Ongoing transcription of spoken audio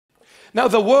Now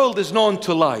the world is known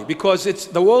to lie because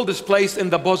the world is placed in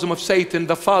the bosom of Satan,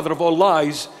 the father of all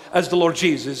lies, as the Lord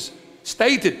Jesus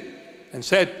stated and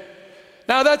said.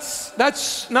 Now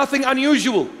that's nothing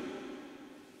unusual.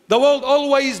 The world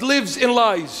always lives in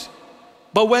lies.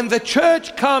 But when the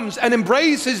church comes and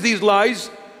embraces these lies,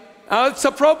 it's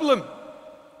a problem.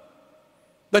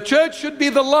 The church should be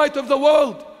the light of the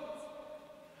world.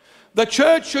 The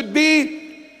church should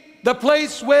be the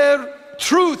place where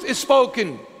truth is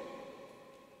spoken.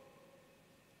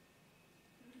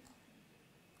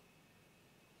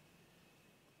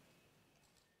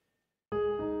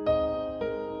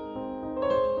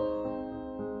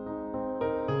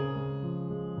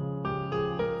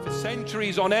 For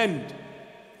centuries on end.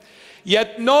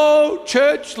 Yet no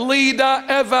church leader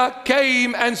ever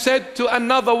came and said to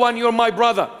another one, "You're my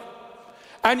brother,"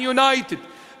 and united.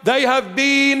 They have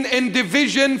been in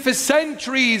division for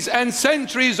centuries and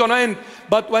centuries on end.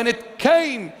 But when it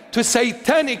came to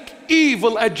satanic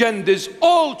evil agendas,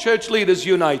 all church leaders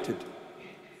united.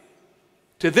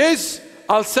 To this,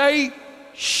 I'll say,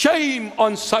 shame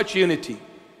on such unity.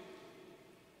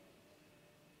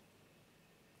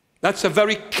 That's a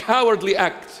very cowardly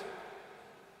act.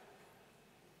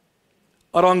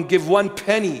 I don't give one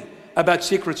penny about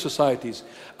secret societies.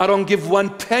 I don't give one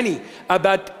penny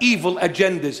about evil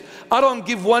agendas. I don't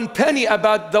give one penny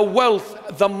about the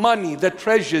wealth, the money, the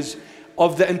treasures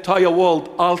of the entire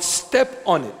world. I'll step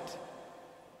on it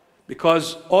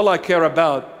because all I care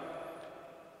about,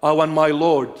 I want my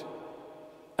Lord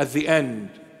at the end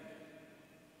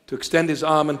to extend his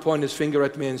arm and point his finger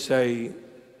at me and say,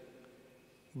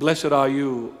 "Blessed are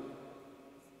you,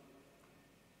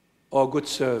 O good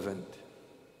servant.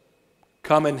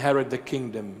 Come inherit the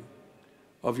kingdom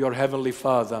of your heavenly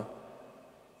Father,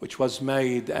 which was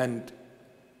made and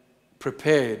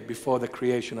prepared before the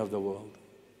creation of the world."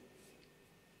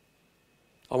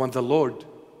 I want the Lord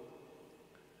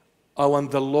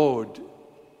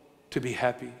to be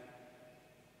happy.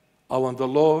 I want the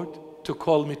Lord to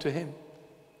call me to him.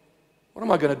 What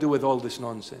am I going to do with all this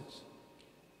nonsense?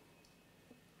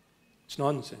 It's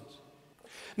nonsense.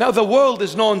 Now the world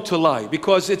is known to lie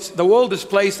because the world is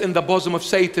placed in the bosom of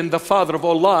Satan, the father of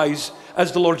all lies,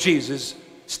 as the Lord Jesus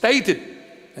stated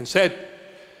and said.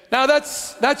 Now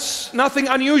that's nothing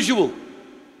unusual.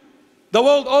 The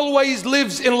world always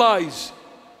lives in lies.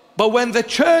 But when the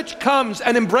church comes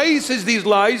and embraces these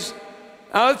lies,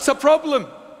 it's a problem.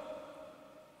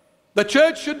 The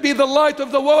church should be the light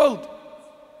of the world.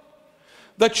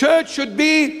 The church should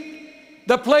be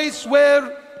the place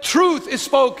where truth is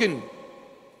spoken.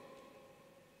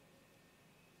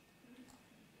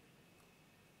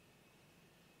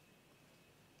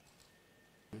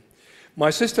 My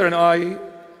sister and I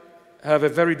have a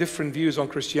very different views on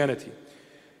Christianity.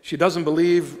 She doesn't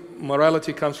believe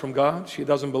morality comes from God. She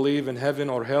doesn't believe in heaven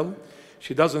or hell.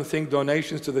 She doesn't think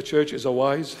donations to the church is a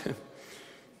wise.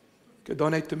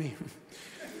 Donate to me.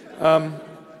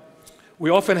 We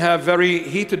often have very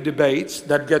heated debates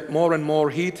that get more and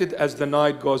more heated as the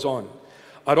night goes on.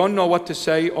 I don't know what to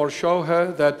say or show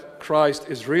her that Christ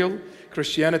is real,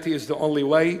 Christianity is the only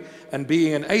way, and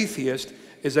being an atheist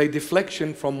is a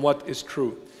deflection from what is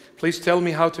true. Please tell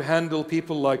me how to handle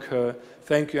people like her.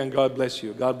 Thank you and God bless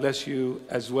you. God bless you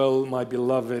as well, my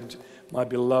beloved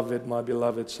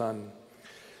son.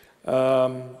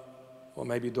 Or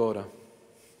maybe daughter.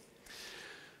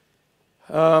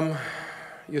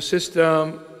 Your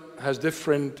sister has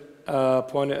different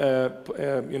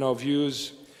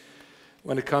views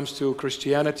when it comes to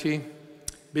Christianity.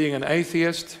 Being an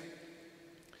atheist,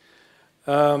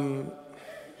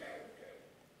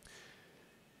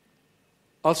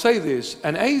 I'll say this,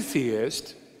 an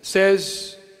atheist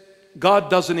says God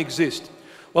doesn't exist.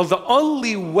 Well, the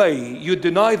only way you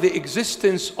deny the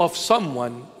existence of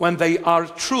someone when they are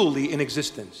truly in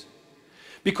existence.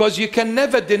 Because you can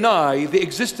never deny the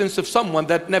existence of someone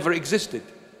that never existed.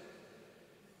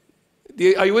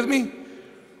 Are you with me?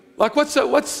 Like what's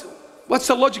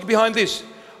the logic behind this?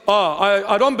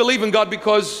 I don't believe in God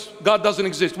because God doesn't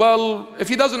exist. Well, if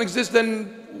he doesn't exist, then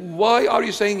why are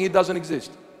you saying he doesn't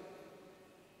exist?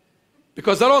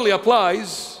 Because that only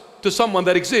applies to someone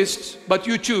that exists, but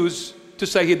you choose to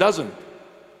say he doesn't.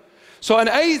 So an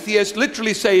atheist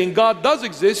literally saying God does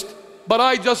exist, but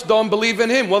I just don't believe in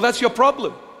him. Well, that's your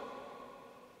problem.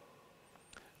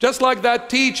 Just like that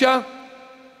teacher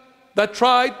that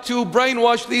tried to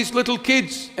brainwash these little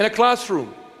kids in a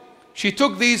classroom. She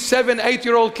took these 7,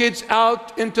 8-year-old kids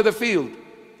out into the field.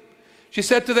 She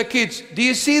said to the kids, "Do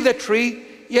you see the tree?"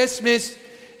 "Yes, miss."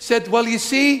 Said, "Well, you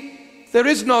see, there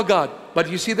is no God, but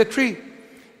you see the tree."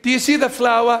 "Do you see the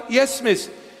flower?" "Yes, miss."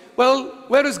 "Well,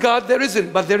 where is God?" "There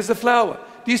isn't, but there is a flower."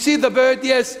 Do you see the bird?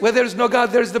 Yes. Where there is no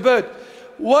God, there is the bird.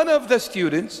 One of the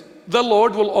students, the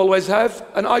Lord will always have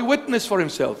an eyewitness for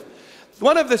himself.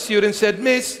 One of the students said,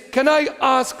 Miss, can I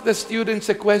ask the students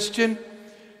a question?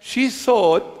 She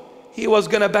thought he was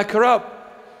going to back her up.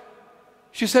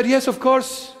 She said, yes, of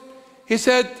course. He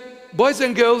said, boys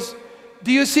and girls,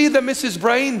 do you see the Mrs.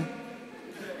 Brain?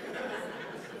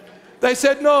 They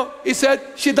said, no. He said,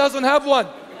 she doesn't have one.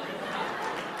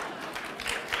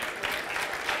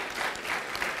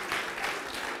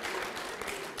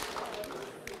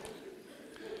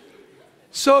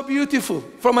 So beautiful,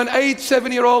 from an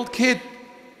 7-year-old kid.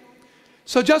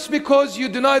 So just because you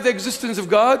deny the existence of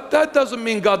God, that doesn't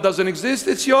mean God doesn't exist.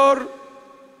 It's your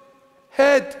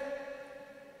head.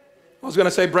 I was going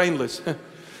to say brainless.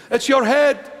 It's your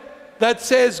head that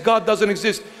says God doesn't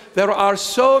exist. There are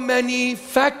so many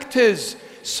factors,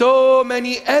 so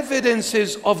many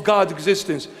evidences of God's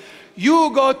existence.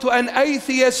 You go to an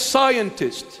atheist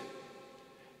scientist.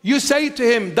 You say to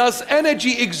him, does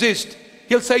energy exist?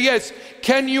 He'll say yes.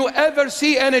 Can you ever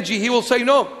see energy? He will say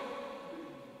no.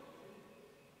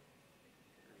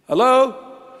 Hello?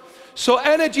 So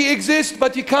energy exists,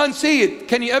 but you can't see it.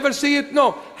 Can you ever see it?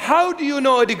 No. How do you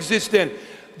know it exists then?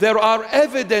 There are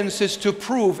evidences to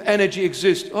prove energy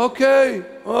exists. Okay,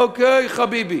 okay,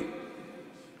 Habibi.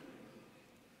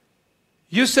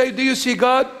 You say, do you see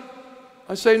God?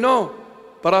 I say, no,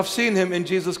 but I've seen him in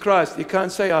Jesus Christ. You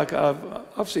can't say,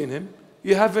 I've seen him.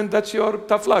 You haven't, that's your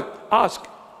tough luck. Ask,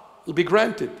 it'll be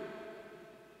granted.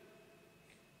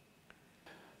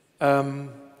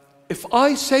 If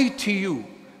I say to you,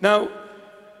 now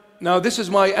this is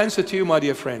my answer to you, my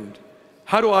dear friend.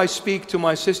 How do I speak to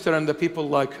my sister and the people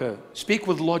like her? Speak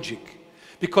with logic.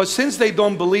 Because since they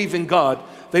don't believe in God,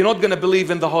 they're not going to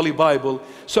believe in the Holy Bible.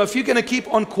 So if you're going to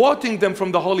keep on quoting them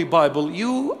from the Holy Bible,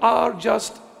 you are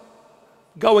just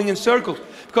going in circles.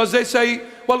 Because they say,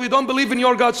 well, we don't believe in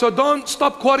your God, so don't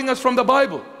stop quoting us from the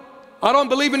Bible. I don't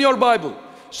believe in your Bible.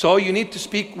 So you need to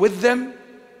speak with them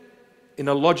in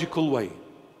a logical way.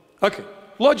 Okay,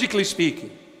 logically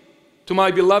speaking, to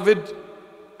my beloved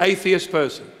atheist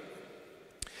person,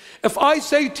 if I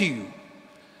say to you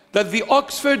that the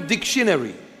Oxford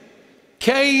Dictionary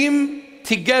came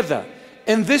together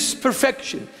in this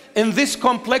perfection, in this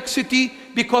complexity,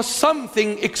 because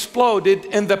something exploded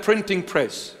in the printing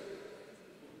press,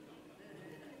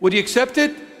 would you accept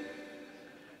it?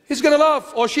 He's going to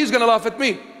laugh, or she's going to laugh at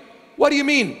me. What do you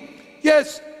mean?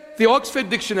 Yes, the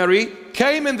Oxford Dictionary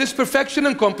came in this perfection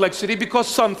and complexity because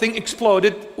something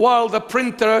exploded while the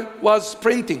printer was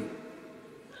printing.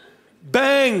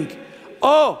 Bang!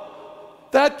 Oh,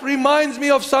 that reminds me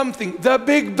of something, the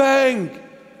Big Bang.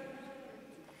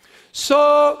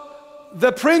 So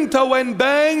the printer went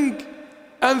bang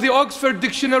and the Oxford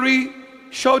Dictionary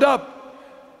showed up.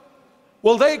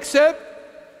 Will they accept?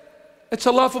 It's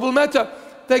a laughable matter.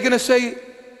 They're going to say,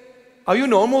 are you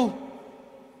normal?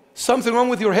 Something wrong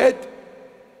with your head?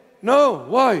 No.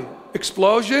 Why?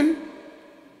 Explosion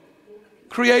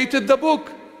created the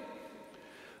book.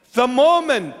 The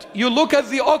moment you look at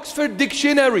the Oxford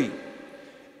Dictionary,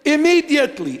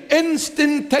 immediately,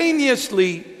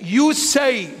 instantaneously, you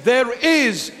say there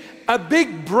is a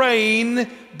big brain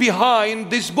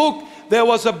behind this book. There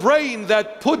was a brain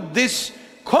that put this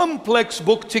complex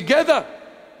book together.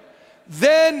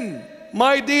 Then,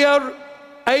 my dear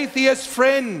atheist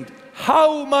friend,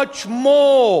 how much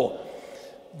more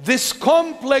this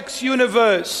complex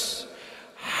universe,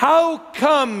 how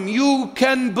come you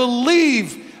can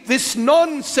believe this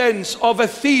nonsense of a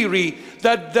theory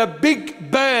that the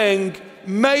Big Bang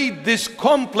made this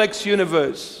complex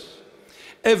universe?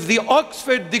 If the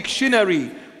Oxford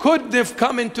Dictionary couldn't have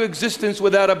come into existence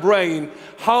without a brain,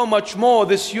 how much more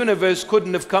this universe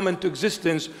couldn't have come into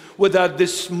existence without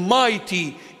this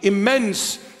mighty,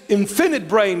 immense, infinite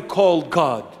brain called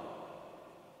God.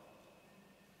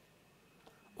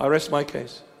 I rest my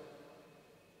case.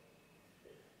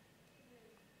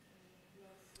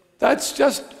 That's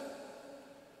just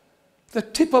the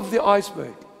tip of the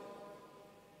iceberg.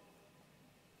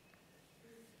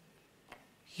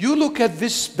 You look at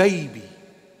this baby.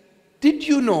 Did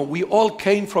you know we all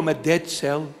came from a dead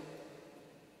cell?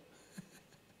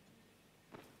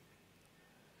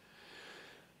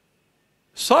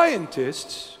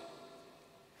 Scientists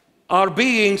are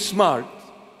being smart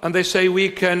and they say we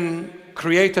can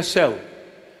create a cell.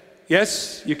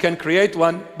 Yes, you can create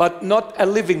one, but not a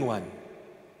living one.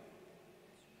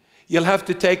 You'll have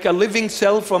to take a living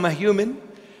cell from a human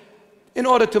in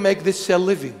order to make this cell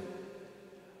living.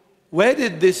 Where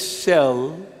did this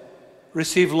cell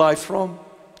receive life from?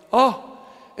 Oh,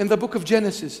 in the book of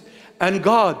Genesis. And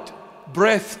God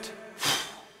breathed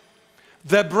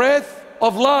the breath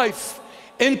of life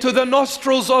into the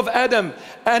nostrils of Adam,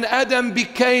 and Adam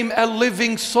became a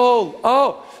living soul.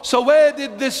 Oh, so where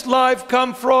did this life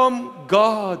come from?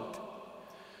 God.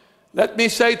 Let me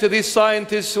say to these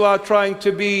scientists who are trying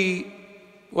to be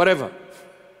whatever,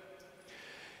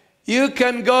 you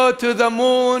can go to the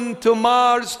moon, to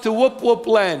Mars, to whoop whoop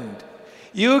land.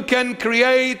 You can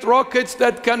create rockets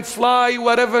that can fly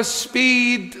whatever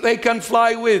speed they can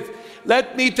fly with.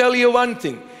 Let me tell you one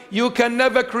thing. You can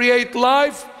never create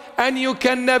life, and you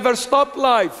can never stop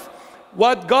life.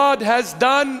 What God has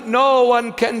done, no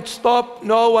one can stop,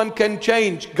 no one can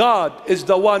change. God is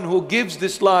the one who gives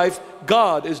this life.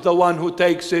 God is the one who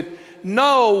takes it.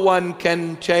 No one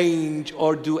can change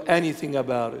or do anything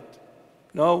about it.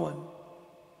 No one.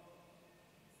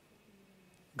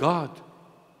 God.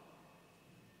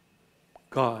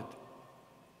 God.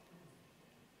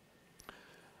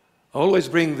 I always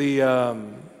bring the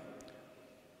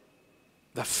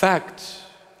fact,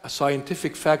 a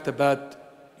scientific fact about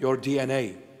your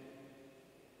DNA.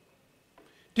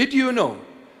 Did you know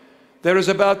there is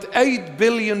about 8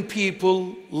 billion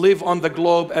people live on the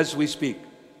globe as we speak?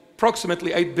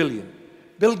 Approximately 8 billion.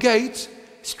 Bill Gates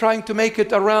is trying to make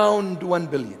it around 1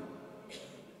 billion.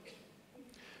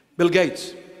 Bill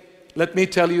Gates, let me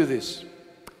tell you this.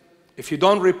 If you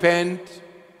don't repent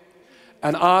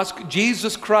and ask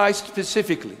Jesus Christ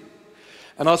specifically,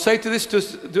 and I'll say to this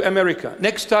to America,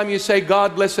 next time you say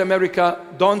God bless America,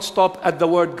 don't stop at the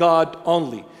word God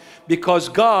only, because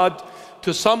God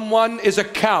to someone is a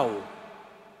cow.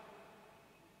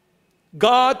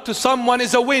 God to someone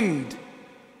is a wind.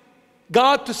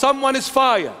 God to someone is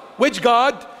fire. Which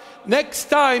God? Next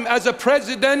time as a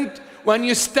president, when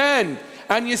you stand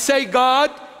and you say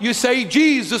God, you say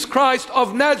Jesus Christ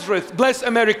of Nazareth, bless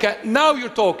America. Now you're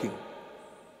talking.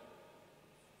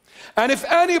 And if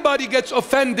anybody gets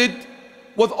offended,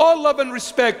 with all love and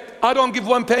respect, I don't give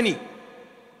 1 penny.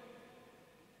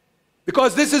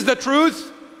 Because this is the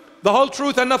truth, the whole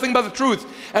truth and nothing but the truth.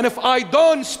 And if I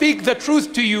don't speak the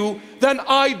truth to you, then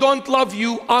I don't love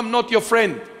you, I'm not your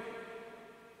friend.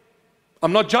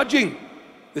 I'm not judging.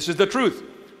 This is the truth.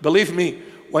 Believe me,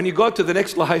 when you go to the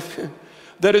next life,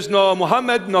 there is no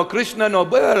Muhammad, no Krishna, no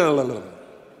blah, blah, blah.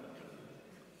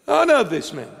 None of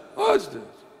this, man. What's this?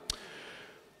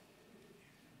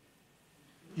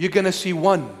 You're going to see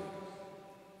one.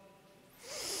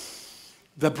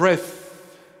 The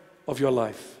breath of your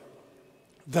life.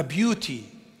 The beauty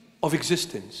of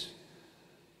existence.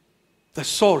 The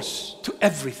source to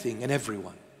everything and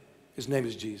everyone. His name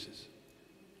is Jesus.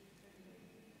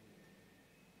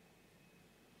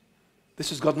 This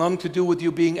has got nothing to do with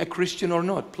you being a Christian or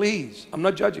not. Please, I'm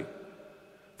not judging.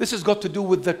 This has got to do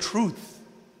with the truth.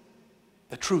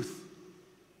 The truth.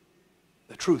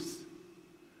 The truth.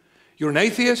 You're an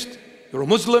atheist, you're a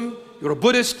Muslim, you're a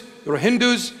Buddhist, you're a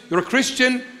Hindu, you're a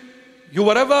Christian, you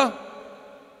whatever.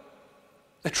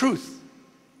 The truth.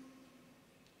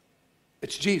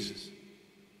 It's Jesus.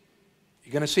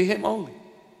 You're going to see Him only.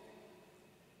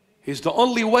 He's the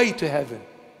only way to heaven.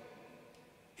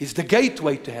 He's the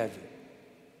gateway to heaven.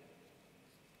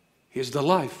 He's the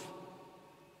life.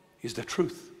 He's the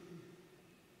truth.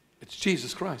 It's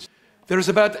Jesus Christ. There's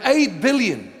about 8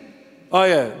 billion. Oh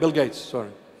yeah, Bill Gates, sorry.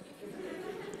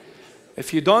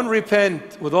 If you don't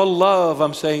repent, with all love,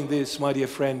 I'm saying this, my dear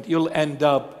friend, you'll end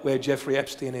up where Jeffrey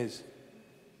Epstein is.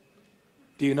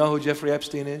 Do you know who Jeffrey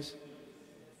Epstein is? Do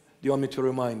you want me to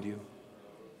remind you?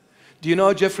 Do you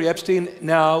know Jeffrey Epstein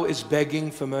now is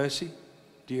begging for mercy?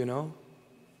 Do you know?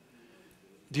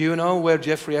 Do you know where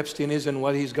Jeffrey Epstein is and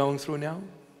what he's going through now?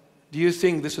 Do you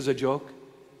think this is a joke?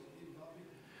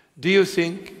 Do you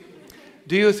think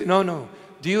this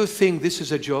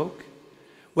is a joke?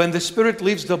 When the spirit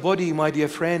leaves the body, my dear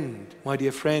friend,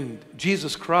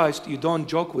 Jesus Christ, you don't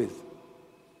joke with.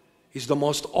 He's the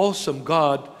most awesome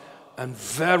God and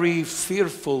very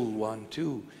fearful one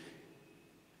too.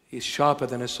 He's sharper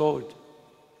than a sword.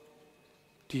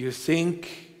 Do you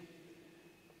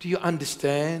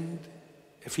understand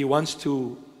if He wants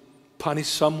to punish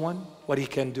someone, what He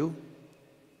can do?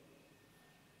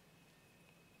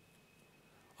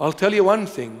 I'll tell you one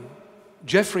thing,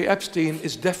 Jeffrey Epstein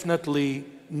is definitely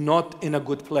not in a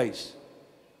good place.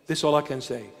 This is all I can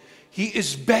say. He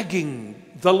is begging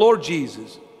the Lord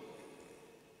Jesus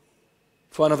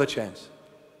for another chance.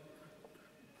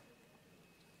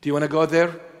 Do you want to go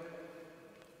there?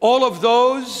 All of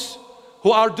those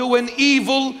who are doing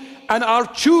evil and are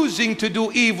choosing to do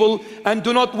evil and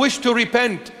do not wish to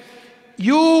repent,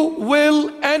 you will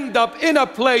end up in a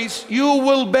place you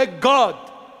will beg God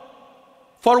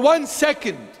for 1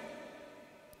 second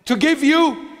to give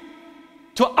you,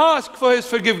 to ask for His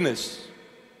forgiveness.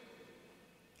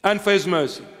 and for His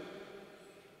mercy.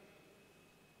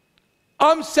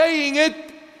 I'm saying it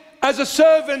as a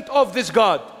servant of this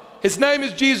God. His name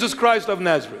is Jesus Christ of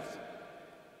Nazareth.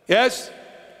 Yes?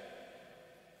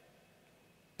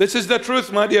 This is the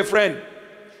truth, my dear friend.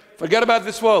 Forget about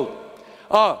this world.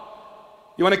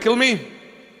 You want to kill me?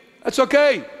 That's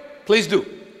okay. Please do.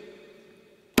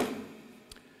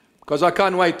 Because I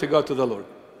can't wait to go to the Lord.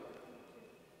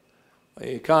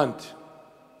 You can't.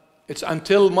 It's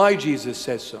until my Jesus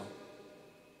says so.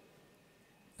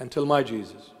 Until my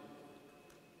Jesus.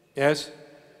 Yes?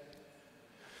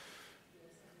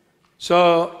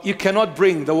 So you cannot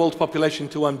bring the world population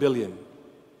to 1 billion.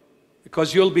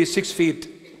 Because you'll be 6 feet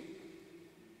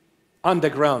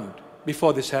underground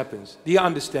before this happens. Do you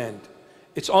understand?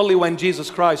 It's only when Jesus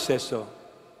Christ says so.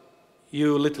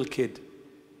 You little kid.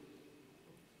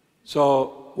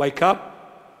 So wake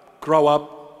up, grow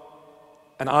up,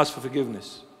 and ask for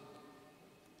forgiveness.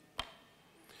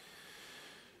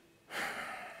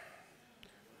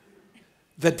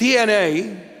 The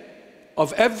DNA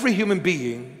of every human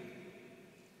being,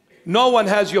 no one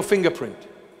has your fingerprint.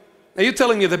 Are you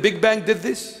telling me the Big Bang did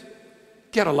this?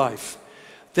 Get a life.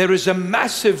 There is a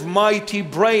massive, mighty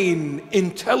brain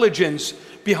intelligence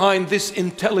behind this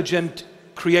intelligent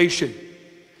creation.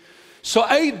 So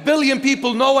 8 billion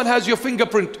people, no one has your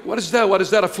fingerprint. What is that? What is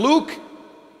that, a fluke?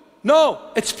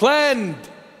 No, it's planned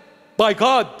by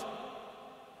God.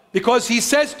 Because He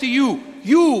says to you,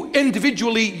 you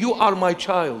individually, you are my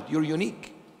child. You're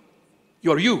unique.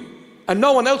 You're you. And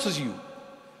no one else is you.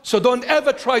 So don't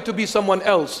ever try to be someone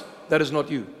else that is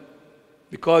not you.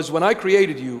 Because when I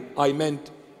created you, I meant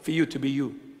for you to be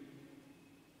you.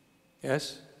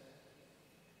 Yes?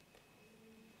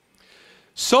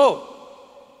 So,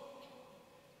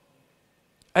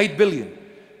 8 billion.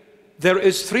 There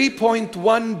is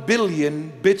 3.1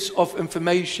 billion bits of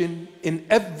information in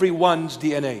everyone's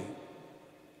DNA.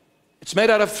 It's made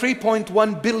out of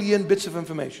 3.1 billion bits of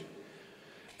information.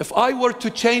 If I were to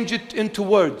change it into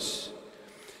words,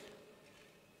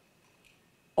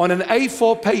 on an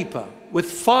A4 paper with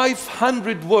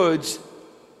 500 words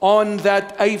on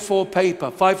that A4 paper,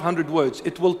 500 words,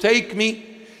 it will take me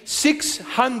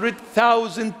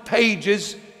 600,000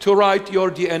 pages to write your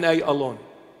DNA alone.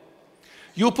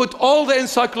 You put all the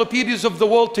encyclopedias of the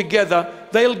world together,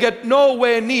 they'll get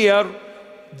nowhere near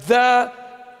the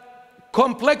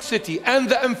complexity and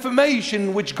the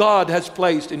information which God has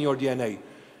placed in your DNA.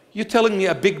 You're telling me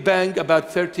a Big Bang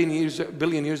about 13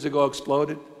 billion years ago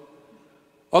exploded?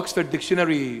 Oxford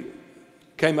Dictionary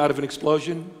came out of an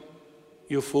explosion?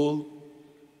 You fool.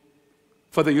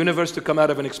 For the universe to come out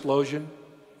of an explosion?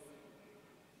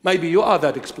 Maybe you are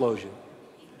that explosion.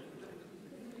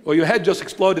 Or your head just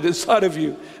exploded inside of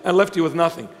you and left you with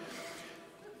nothing.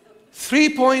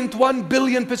 3.1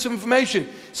 billion bits of information,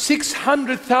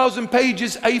 600,000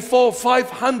 pages, A4,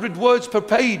 500 words per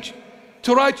page.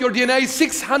 To write your DNA,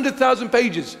 600,000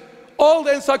 pages. All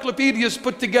the encyclopedias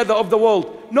put together of the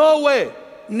world, nowhere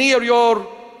near your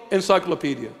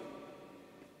encyclopedia.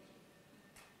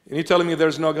 And you're telling me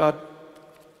there's no God?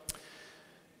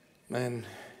 Man,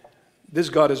 this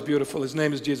God is beautiful. His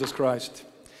name is Jesus Christ.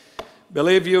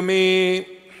 Believe you me,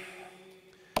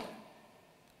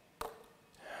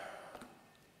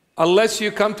 unless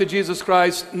you come to Jesus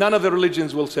Christ, none of the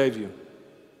religions will save you.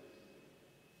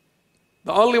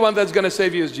 The only one that's going to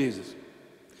save you is Jesus.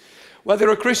 Whether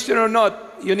you're a Christian or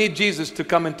not, you need Jesus to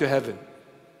come into heaven.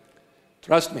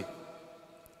 Trust me.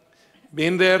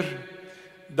 Been there,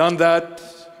 done that,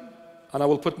 and I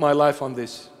will put my life on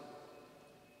this.